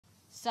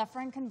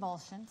suffering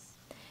convulsions.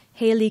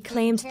 Haley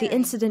claimed the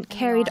incident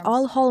carried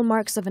all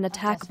hallmarks of an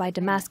attack by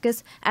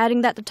Damascus,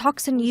 adding that the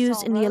toxin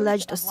used in the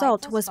alleged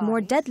assault was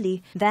more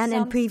deadly than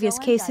in previous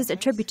cases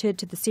attributed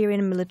to the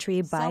Syrian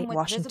military by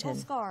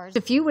Washington. A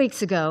few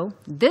weeks ago,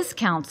 this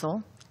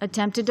council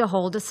attempted to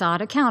hold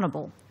Assad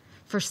accountable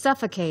for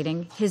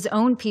suffocating his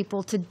own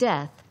people to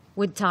death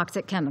with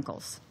toxic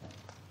chemicals.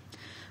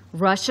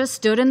 Russia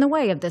stood in the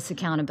way of this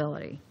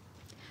accountability.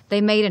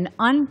 They made an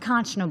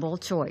unconscionable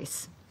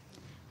choice.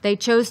 They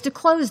chose to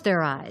close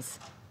their eyes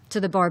to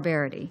the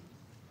barbarity.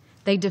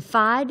 They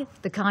defied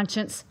the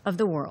conscience of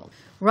the world.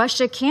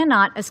 Russia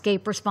cannot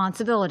escape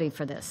responsibility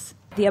for this.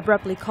 The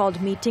abruptly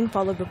called meeting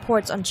followed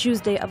reports on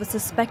Tuesday of a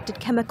suspected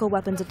chemical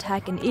weapons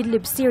attack in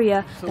Idlib,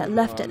 Syria, that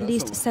left at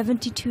least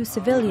 72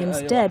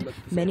 civilians dead,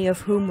 many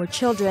of whom were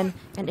children,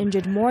 and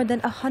injured more than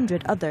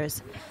 100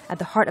 others. At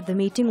the heart of the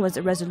meeting was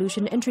a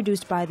resolution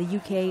introduced by the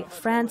UK,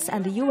 France,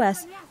 and the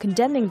US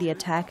condemning the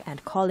attack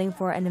and calling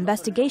for an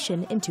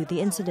investigation into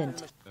the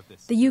incident.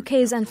 The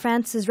UK's and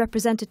France's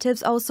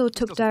representatives also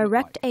took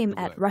direct aim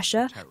at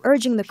Russia,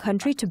 urging the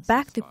country to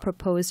back the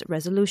proposed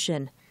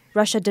resolution.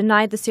 Russia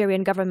denied the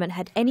Syrian government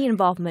had any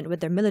involvement with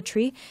their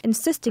military,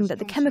 insisting that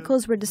the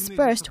chemicals were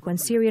dispersed when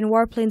Syrian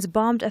warplanes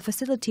bombed a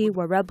facility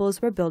where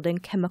rebels were building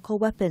chemical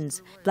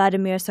weapons.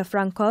 Vladimir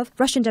Safrankov,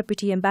 Russian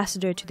deputy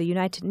ambassador to the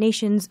United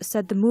Nations,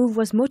 said the move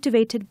was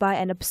motivated by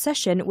an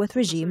obsession with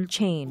regime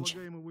change.